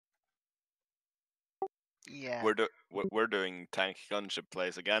Yeah. We're doing tank gunship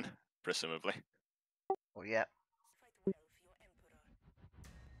plays again, presumably. Well, yeah.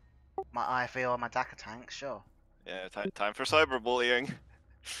 My IV or my Dakar tank, sure. Yeah, time for cyberbullying.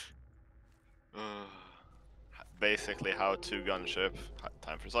 Basically, how to gunship.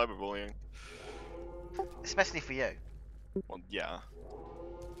 Time for cyberbullying. Especially for you. Well, yeah.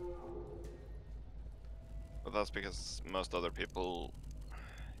 But that's because most other people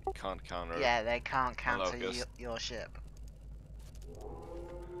can't counter. Yeah, they can't counter Locust. your ship.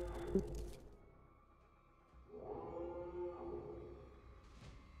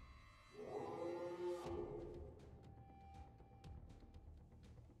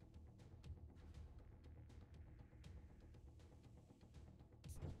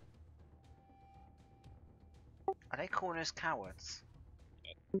 Are they calling us cowards?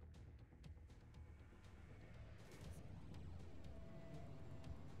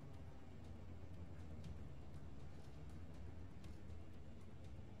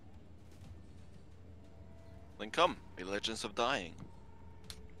 Then come, be legends of dying.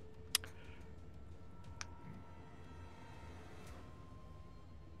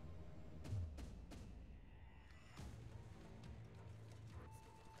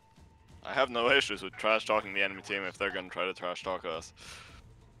 I have no issues with trash talking the enemy team if they're gonna try to trash talk us.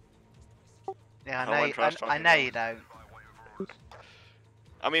 Yeah, I know you don't.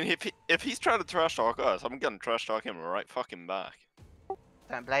 I mean, if he's trying to trash talk us, I'm gonna trash talk him right fucking back.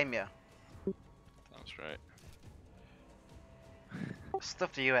 Don't blame you. That's right.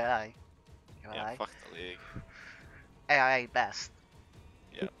 Stuff to UAA. Yeah, fuck the league. AIA best.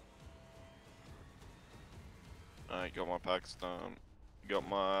 Yeah. I got my packs done. Got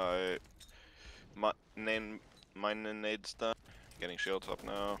my nades done. Getting shields up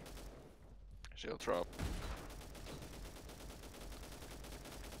now. Shield drop.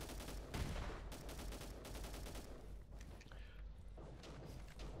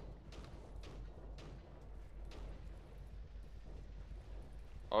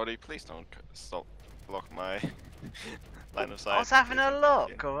 Audie, please don't stop block my line of sight. I was having a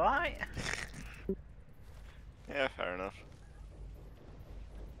look, alright? Yeah, fair enough.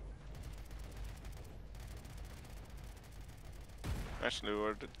 Actually,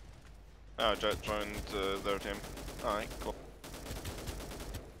 where did... Oh, Jet joined their team. Alright, cool.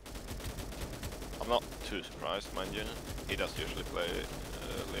 I'm not too surprised, mind you. He does usually play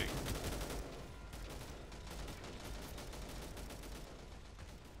League.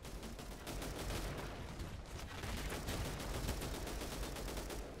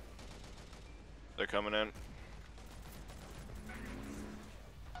 They're coming in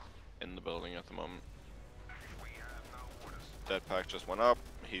the building at the moment. Dead pack just went up.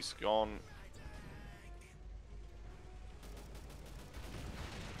 He's gone.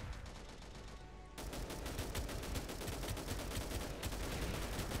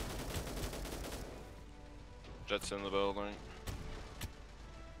 Jet's in the building.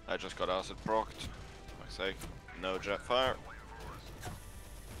 I just got acid procced. Fuck's sake. No jet fire.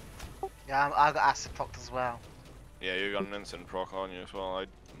 Yeah, I got acid procced as well. Yeah, you got an instant proc on you as well. I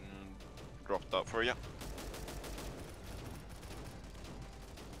dropped that for you.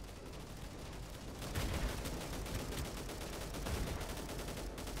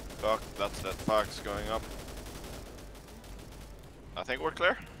 Fuck, that's that packs going up. I think we're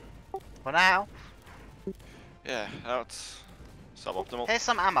clear. For now. Yeah, that's suboptimal. Here's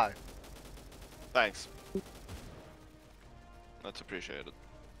some ammo. Thanks. That's appreciated.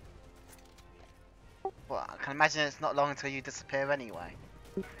 Well, I can imagine it's not long until you disappear anyway.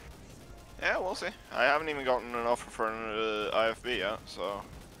 Yeah, we'll see. I haven't even gotten an offer for an IFB yet, so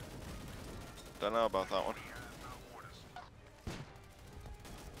don't know about that one.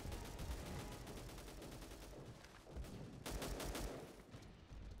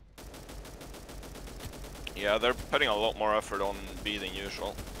 Yeah, they're putting a lot more effort on B than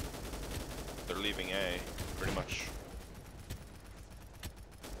usual. They're leaving A, pretty much.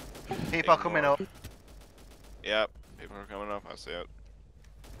 People are coming up. Yeah, people are coming up, I see it.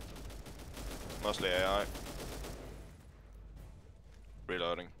 Mostly AI.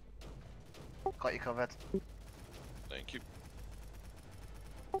 Reloading. Got you covered. Thank you.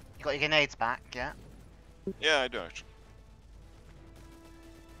 You got your grenades back, yeah? Yeah, I do actually.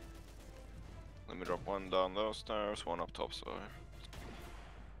 Let me drop one down those stairs, one up top, so...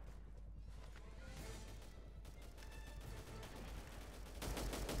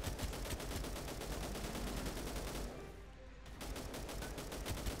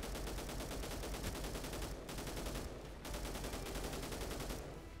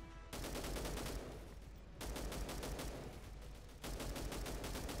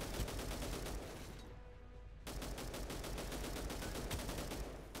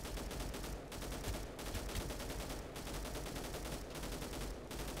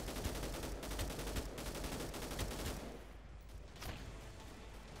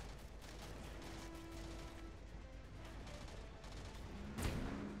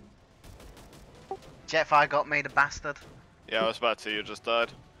 Jetfire got me, the bastard. Yeah, I was about to say you just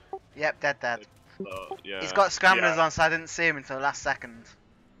died. Yep, dead. Yeah. He's got scramblers Yeah. on, so I didn't see him until the last second.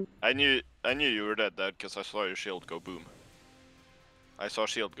 I knew you were dead because I saw your shield go boom. I saw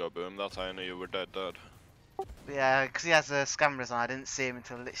shield go boom, that's how I knew you were dead. But yeah, because he has scramblers on, I didn't see him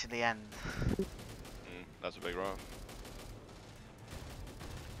until literally the end. That's a big rock.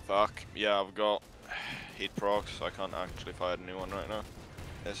 Fuck, yeah, I've got heat procs, so I can't actually fight a new one right now.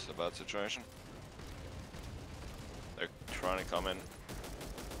 This is a bad situation. They're trying to come in.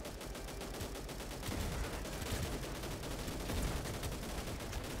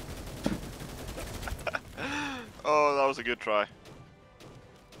 Oh, that was a good try.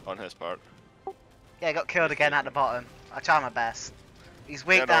 On his part. Yeah, he got killed again at the bottom. I tried my best. He's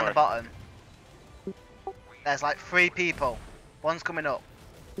weak Yeah, down don't the bottom. There's like 3 people. One's coming up.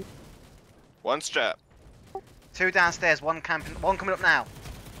 One's jet. 2 downstairs, 1 camping, 1 coming up now.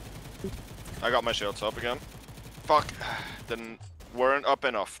 I got my shields up again. Fuck. Weren't up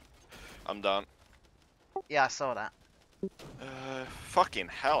enough. I'm done. Yeah, I saw that. Fucking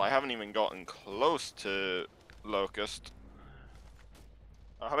hell, I haven't even gotten close to Locust.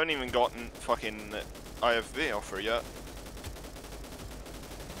 I haven't even gotten fucking IFV offer yet.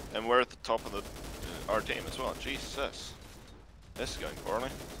 And we're at the top of our team as well. Jesus. This is going poorly.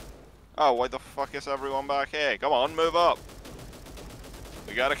 Oh, why the fuck is everyone back here? Come on, move up.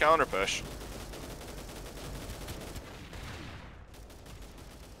 We got a counter push.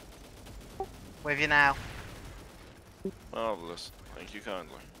 With you now. Marvelous. Thank you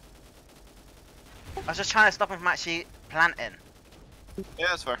kindly. I was just trying to stop him from actually planting. Yeah,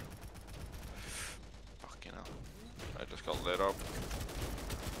 that's fair. Fucking hell. I just got lit up.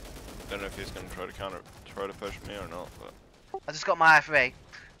 Don't know if he's gonna try to push me or not, but I just got my I3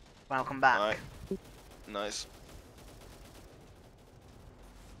 when I'll come back. alright. Nice.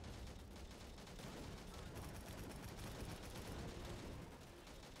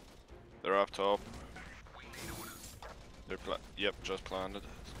 They're up top. They're yep, just planted.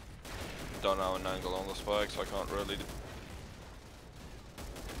 Don't have an angle on the spike, so I can't really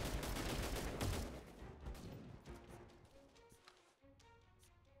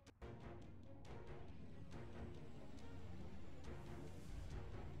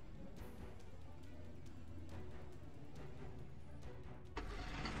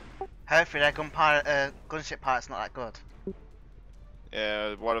Hopefully their gunship pilot's not that good.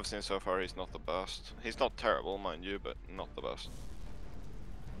 Yeah, what I've seen so far, he's not the best. He's not terrible, mind you, but not the best.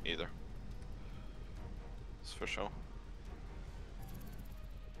 Either. That's for sure.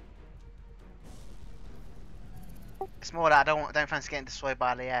 It's more that I don't fancy getting destroyed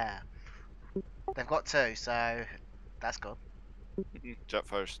by the air. They've got 2, so that's good.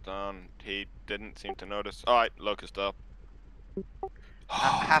 Jetfire's down. He didn't seem to notice. Alright, Locust up.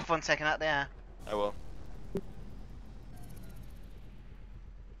 Have fun taking out the air. I will.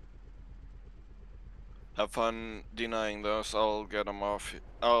 Have fun denying those. I'll get them off.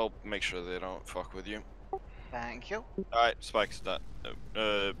 I'll make sure they don't fuck with you. Thank you. Alright, Spike's down.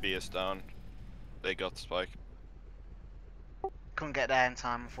 B is down. They got the Spike. Couldn't get there in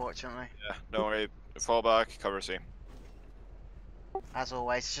time, unfortunately. Yeah, don't worry. Fall back, cover C. As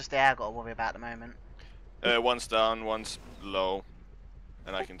always, it's just the air I've got to worry about at the moment. One's down, one's low.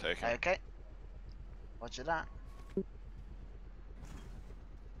 And I can take him. Okay. Roger that.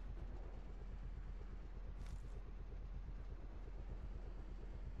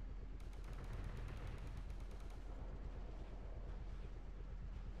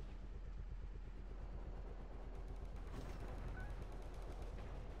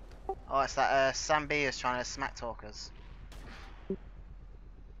 Oh, it's that Sam B is trying to smack talkers.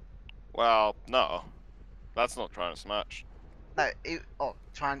 Well, no. That's not trying to smash. No,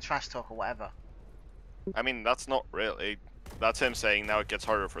 try and trash talk or whatever. I mean, that's not really. That's him saying now it gets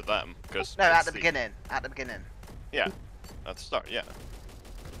harder for them. Because No, at the beginning. At the beginning. Yeah, at the start, yeah.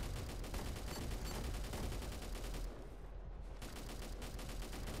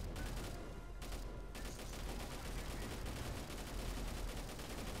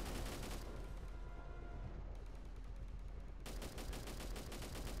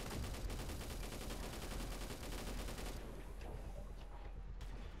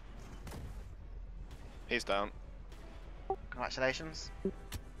 He's down. Congratulations.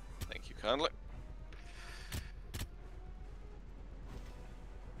 Thank you kindly.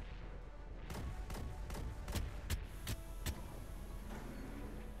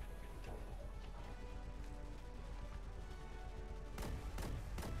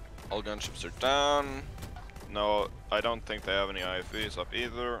 All gunships are down. No, I don't think they have any IFVs up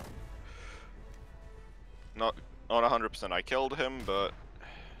either. Not 100% I killed him, but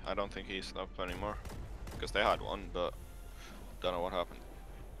I don't think he's up anymore. because they had one, but don't know what happened.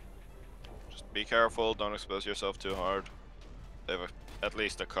 Just be careful, don't expose yourself too hard. They have at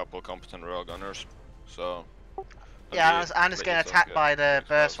least a couple competent rail gunners, so... Yeah, I'm just let getting yourself attacked get by the exposed.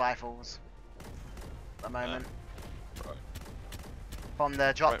 burst rifles at the moment. Right. From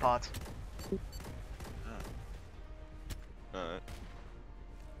the drop Right. pod. Alright.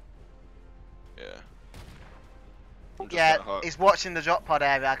 Yeah. I'm just Yeah, gonna he's watching the drop pod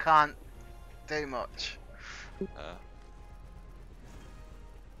area. I can't do much.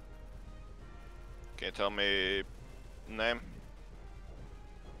 Can you tell me name?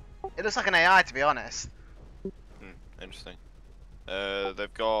 It looks like an AI, to be honest. Interesting.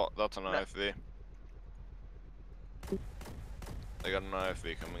 They've got, that's an No. IFV. They got an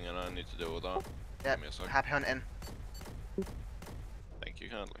IFV coming in, I need to deal with that. Yep, Give me a sec. happy hunting. Thank you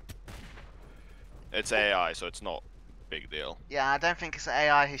kindly. It's AI, so it's not big deal. Yeah, I don't think it's an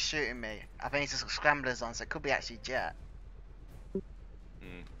AI who's shooting me. I think it's just got scramblers on, so it could be actually Jet.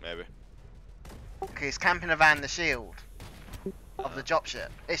 Maybe. Okay, he's camping around the shield of the drop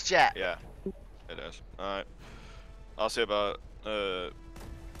ship. It's Jet. Yeah, it is. Alright. I'll see about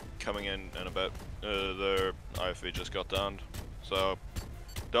coming in a bit. Their IFV just got downed. So,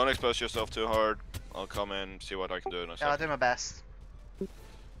 don't expose yourself too hard. I'll come in, see what I can do in a Yeah, I'll second. do my best.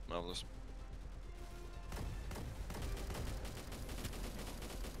 Marvelous.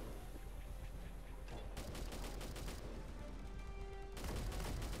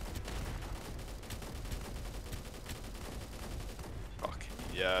 Fuck.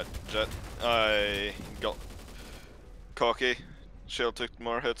 Yeah, Jet. I got cocky. Shield took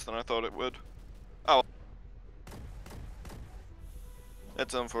more hits than I thought it would. Oh.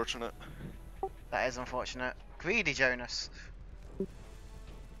 It's unfortunate. That is unfortunate. Greedy Jonas.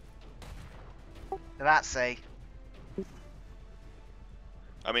 They're at sea.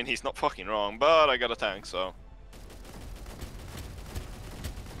 I mean, he's not fucking wrong, but I got a tank, so...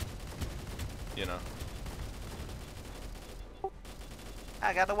 You know.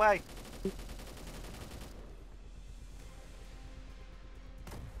 I got away.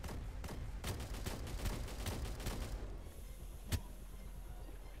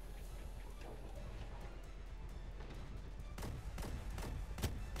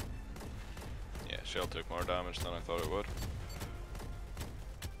 Yeah, shield took more damage than I thought it would.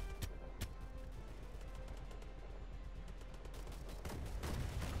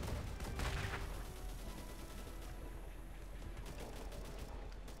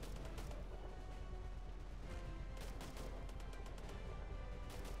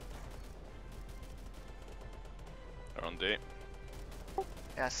 They're on D.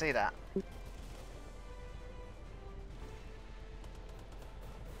 Yeah, I see that.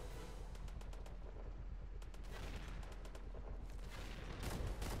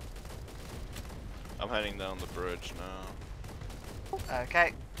 I'm heading down the bridge now.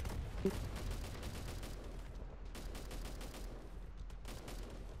 Okay.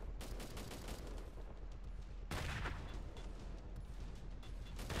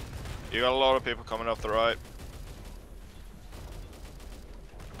 You got a lot of people coming up the right.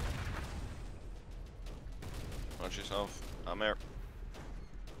 Watch yourself. I'm here.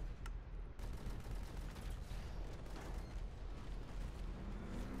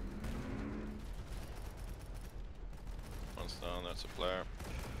 One's down, that's a player.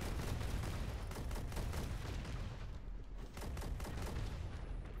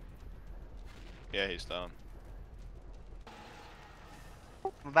 Yeah, he's down.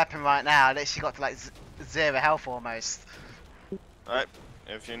 My weapon right now, I literally got to like 0 health almost. Alright,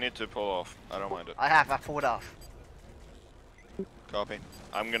 if you need to pull off, I don't mind it. I pulled off. Copy.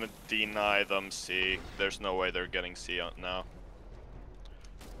 I'm gonna deny them C. There's no way they're getting C now.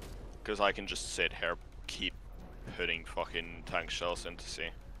 Because I can just sit here, keep putting fucking tank shells into C.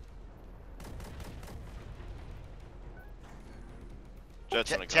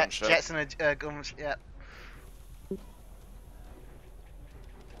 Jets in a gunship. Jets in a gunship, yeah.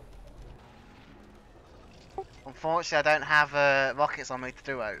 Unfortunately, I don't have rockets on me to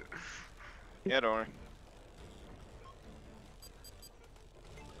do it. Yeah, don't worry.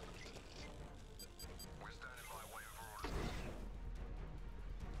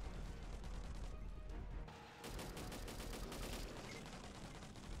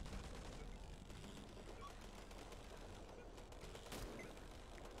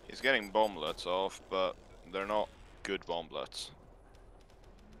 He's getting bomblets off, but they're not good bomblets.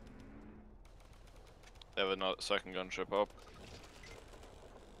 They have a second gunship up.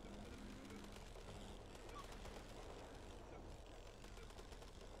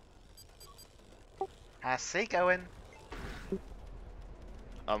 How's C going?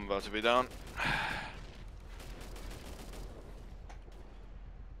 I'm about to be down.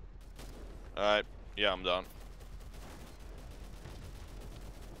 Yeah, I'm done.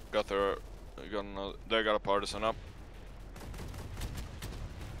 Got their, they got a partisan up.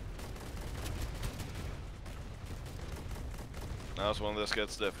 That's when this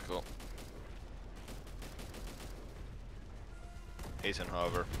gets difficult. He's in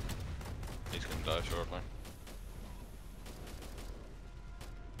hover. He's gonna die shortly.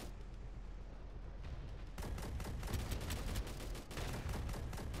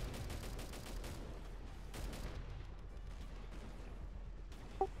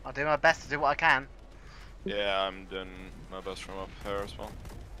 I'll do my best to do what I can. Yeah, I'm doing my best from up here as well.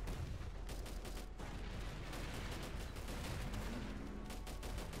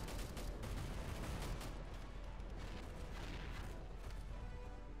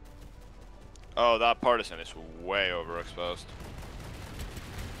 Oh, that partisan is way overexposed.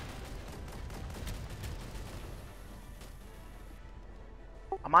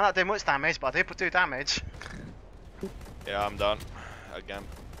 I might not do much damage, but I do do damage. Yeah, I'm done. Again.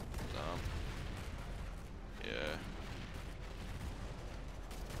 Done. Yeah.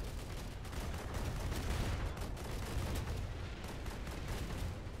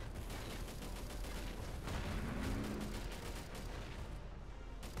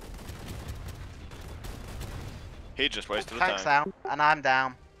 He just wasted a Tank's tank. down, and I'm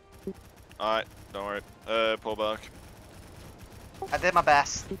down. Alright, don't worry. Pull back. I did my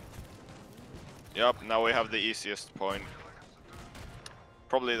best. Yep, now we have the easiest point.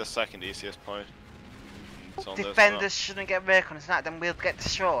 Probably the second easiest point. It's on Defenders this shouldn't get recon, it's not, then we'll get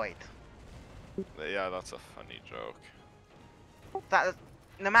destroyed. map. Yeah, that's a funny joke. That,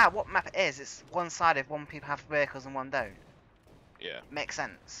 no matter what map it is, it's one-sided. One people have vehicles and one don't. Yeah. Makes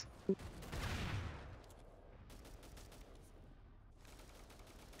sense.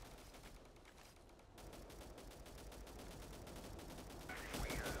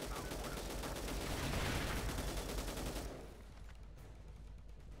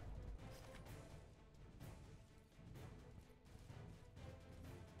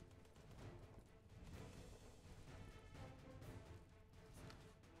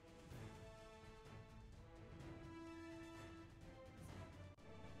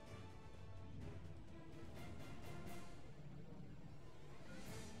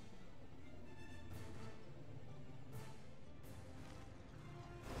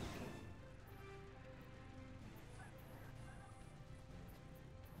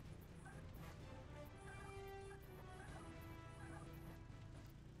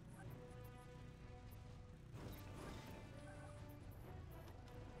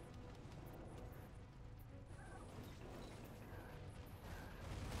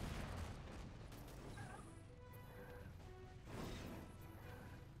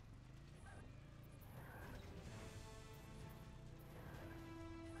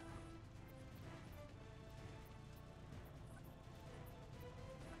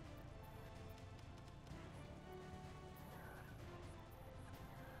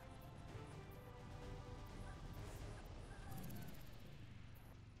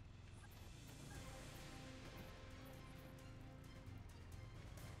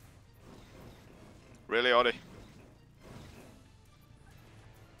 Really, Oddy?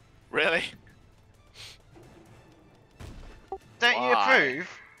 Really? Don't you Why?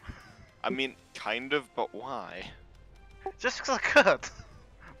 approve? I mean, kind of, but why? Just because I could.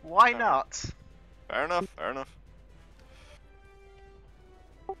 Why not? Fair enough, fair enough.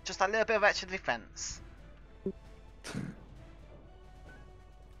 Just a little bit of extra defense.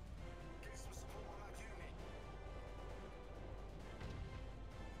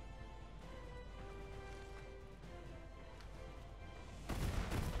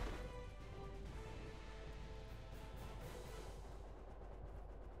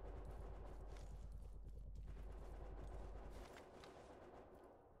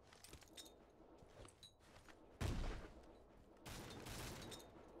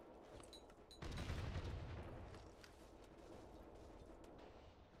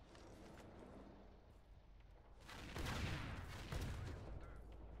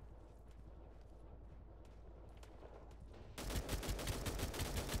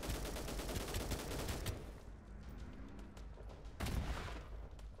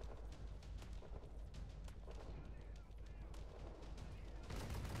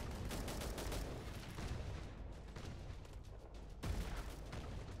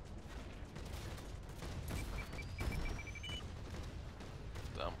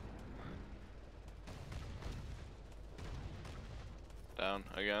 Damn. Down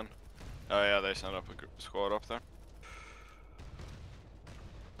again. Oh yeah, they sent up a squad up there.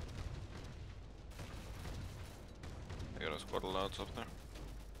 They got a squad of loads up there.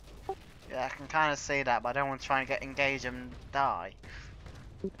 Yeah, I can kind of see that, but I don't want to try and get engaged and die.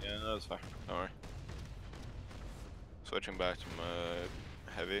 Yeah, that's fine. Don't worry. Switching back to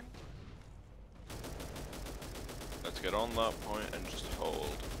my heavy. Let's get on that point and just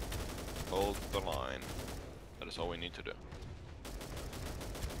hold. Hold the line. That is all we need to do.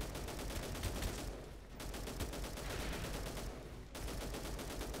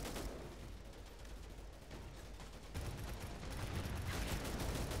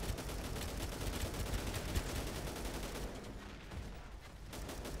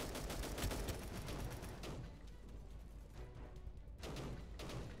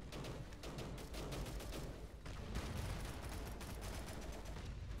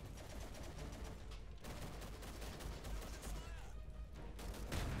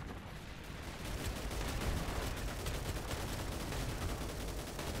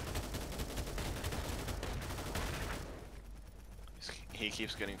 He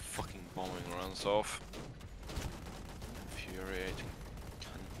keeps getting fucking bombing runs off. Infuriating.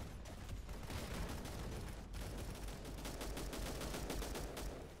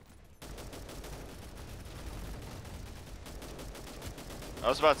 I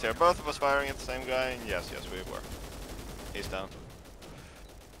was about to say, are both of us firing at the same guy? And yes, we were. He's down.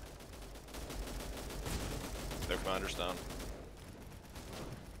 Their commander's down.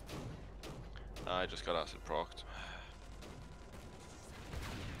 I just got acid procced.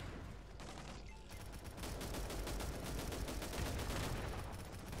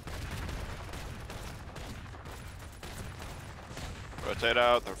 Rotate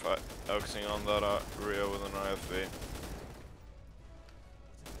out, they're focusing on that Rio with an IFV.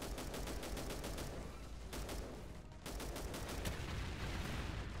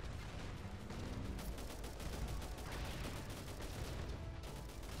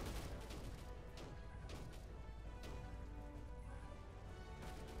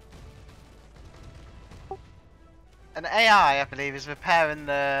 An AI, I believe, is repairing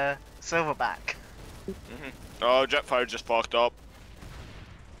the silverback. Oh, Jetfire just fucked up.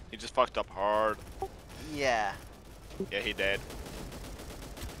 He just fucked up hard. Yeah. Yeah, he did.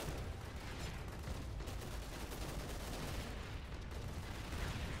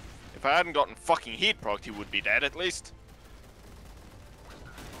 If I hadn't gotten fucking heat procced, he would be dead at least.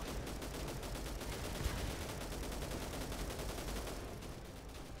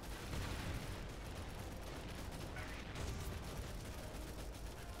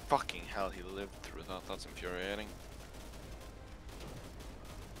 Fucking hell, he lived through that. That's infuriating.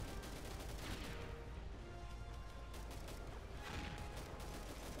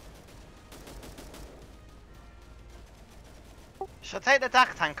 Should I take the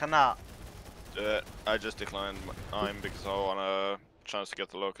DAC tank or not? I just declined mine because I want a chance to get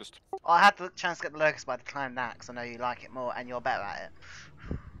the locust. Oh, I had the chance to get the locust, but I declined that because I know you like it more and you're better at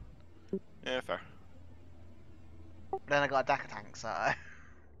it. Yeah, fair. But then I got a DAC tank, so...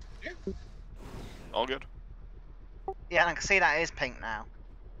 All good. Yeah, and I can see that it is pink now.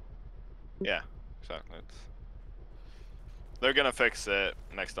 Yeah, exactly. They're gonna fix it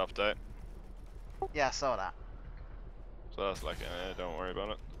next update. Yeah, I saw that. So that's like, don't worry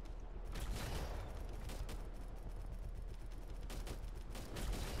about it.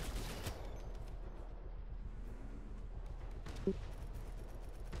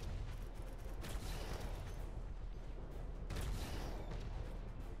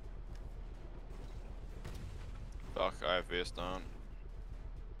 Fuck, IFV is down.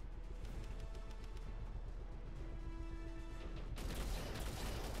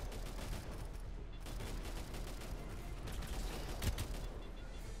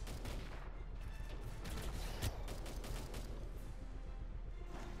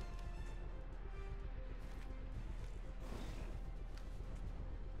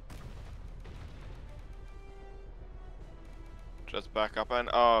 Just back up and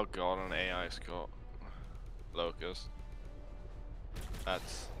oh god, an AI got locust.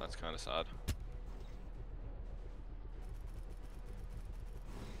 That's kind of sad.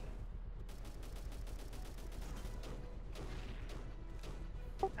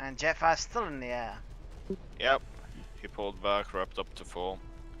 And Jetfire's still in the air. Yep, he pulled back, wrapped up to full.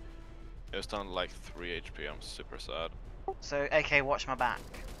 It was down to like 3 HP. I'm super sad. So, AK, watch my back.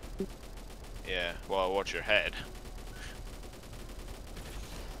 Yeah, well, watch your head.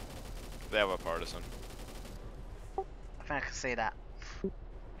 They have a partisan. I think I can see that.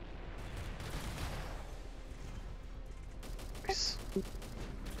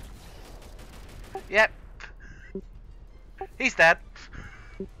 Yep. He's dead.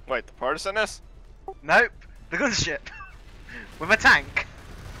 Wait, the partisan is? Nope. The gunship. With a tank.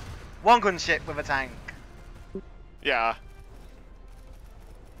 One gunship with a tank. Yeah.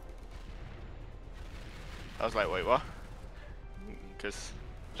 I was like, wait, what? Because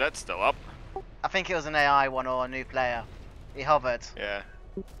jet's still up. I think it was an AI one or a new player. He hovered. Yeah.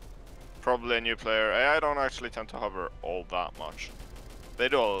 Probably a new player. AI don't actually tend to hover all that much. They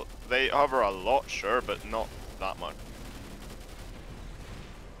do. They hover a lot, sure, but not that much.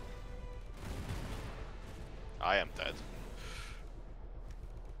 I am dead.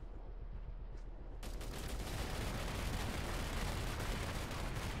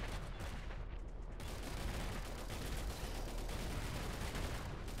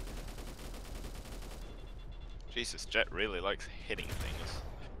 Jesus, Jet really likes hitting things.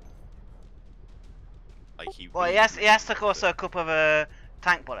 Like he. Well, really he has to also a couple of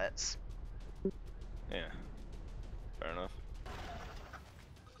tank bullets. Yeah. Fair enough.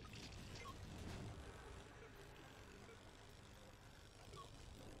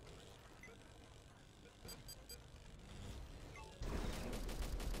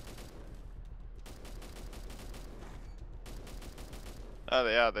 Oh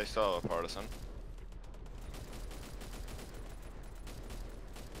yeah, they still have a partisan.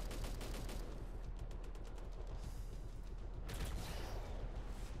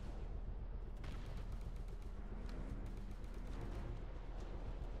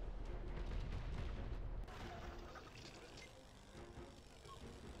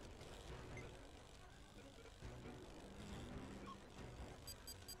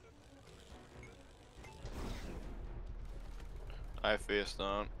 I face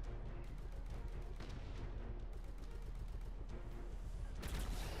down.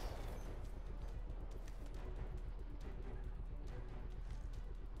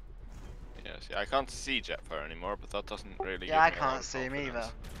 Yeah, see, I can't see Jetfire anymore, but that doesn't really Yeah, I give me a lot can't of see him either.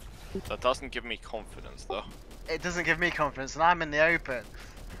 confidence. That doesn't give me confidence, though. It doesn't give me confidence, and I'm in the open.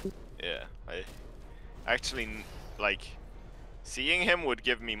 Yeah, I actually, like, seeing him would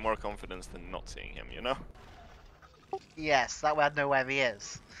give me more confidence than not seeing him, you know? Yes, that way I'd know where he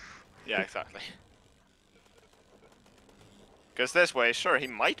is. Yeah, exactly. Because this way, sure, he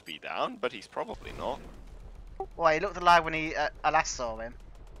might be down, but he's probably not. Well, he looked alive when I last saw him.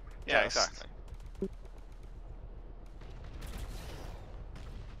 Yeah, Just. exactly.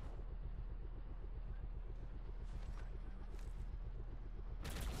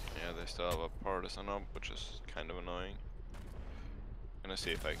 Yeah, they still have a partisan up, which is kind of annoying. Gonna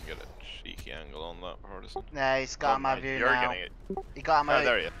see if I can get a cheeky angle on that partisan. No, he's got my view You're now. getting it. He got my Oh, view.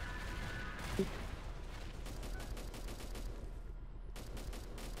 there you are.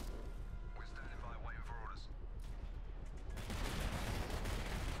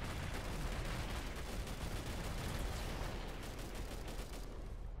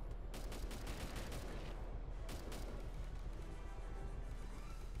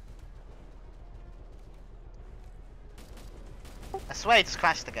 I swear he just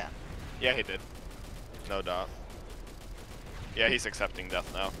crashed again. Yeah, he did. No doubt. Yeah, he's accepting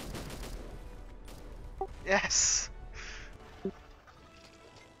death now. Yes.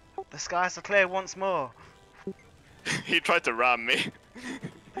 The skies are clear once more. He tried to ram me.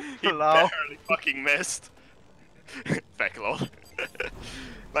 He Hello. barely fucking missed. Feck lol.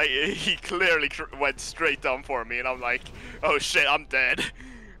 Like, he clearly went straight down for me, and I'm like, oh shit, I'm dead.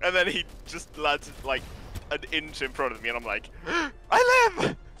 And then he just lands like an inch in front of me, and I'm like, I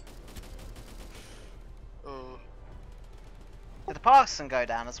live! Oh. Did the partisan go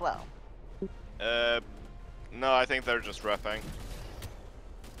down as well? No, I think they're just repping.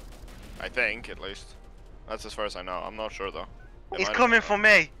 I think, at least. That's as far as I know. I'm not sure, though. He's coming for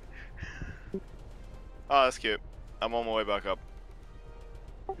me. Oh, that's cute. I'm on my way back up.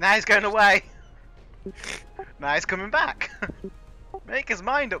 Now he's going away. Now he's coming back. Make his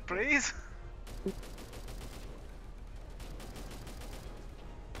mind up, please.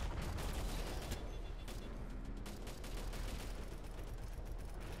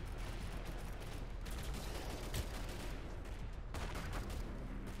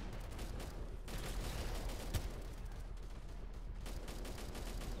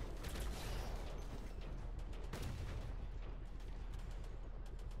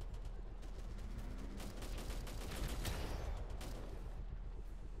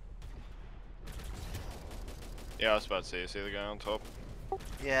 Yeah, I was about to say, you see the guy on top?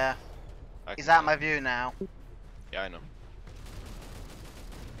 Yeah. I He's can out go. my view now. Yeah, I know.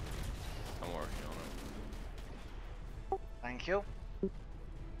 I'm working on it. Thank you.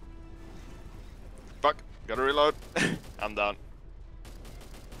 Fuck, gotta reload. I'm down.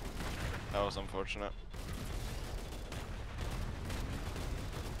 That was unfortunate.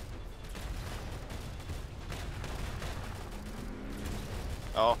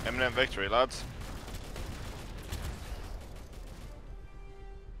 Oh, imminent victory, lads.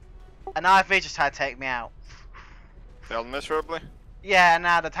 An IV just tried to take me out. Failed miserably. Yeah,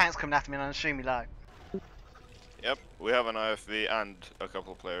 now the tank's coming after me and I'm extremely low. Yep, we have an IFV and a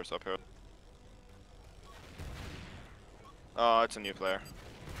couple of players up here. Oh, it's a new player.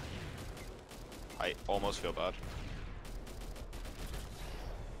 I almost feel bad.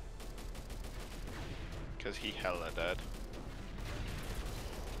 Because he hella dead.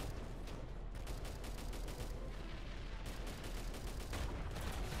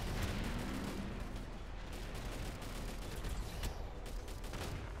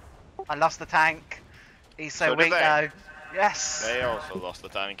 I lost the tank. He's so So did weak they. though. Yes. They also lost the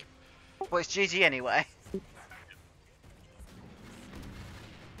tank. Well, it's GG anyway.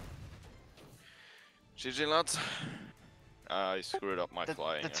 GG lads. I screwed up my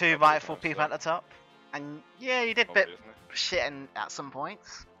flying. The a two couple of rightful times people there. at the top. And yeah, you did Probably, bit isn't it? shitting at some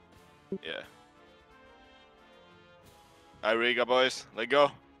points. Yeah. Alright, Riga boys, let go.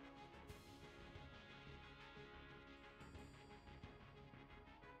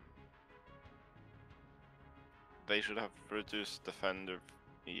 They should have reduced defender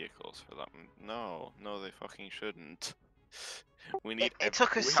vehicles for that. No, they fucking shouldn't. We need. It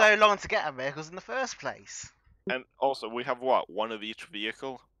took us so long to get our vehicles in the first place. And also, we have what? One of each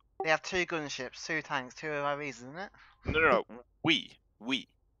vehicle? We have 2 gunships, 2 tanks, 2 ORVs, isn't it? No. We.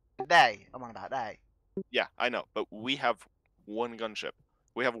 They. I'm on about they. Yeah, I know, but we have one gunship.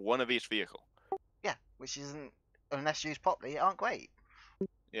 We have one of each vehicle. Yeah, which isn't, unless used properly, aren't great.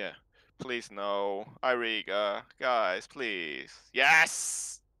 Yeah. Please no. Iriga. Guys, please.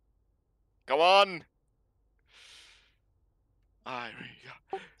 Yes! Go on!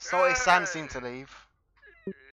 Iriga. Salty Sam seemed to leave.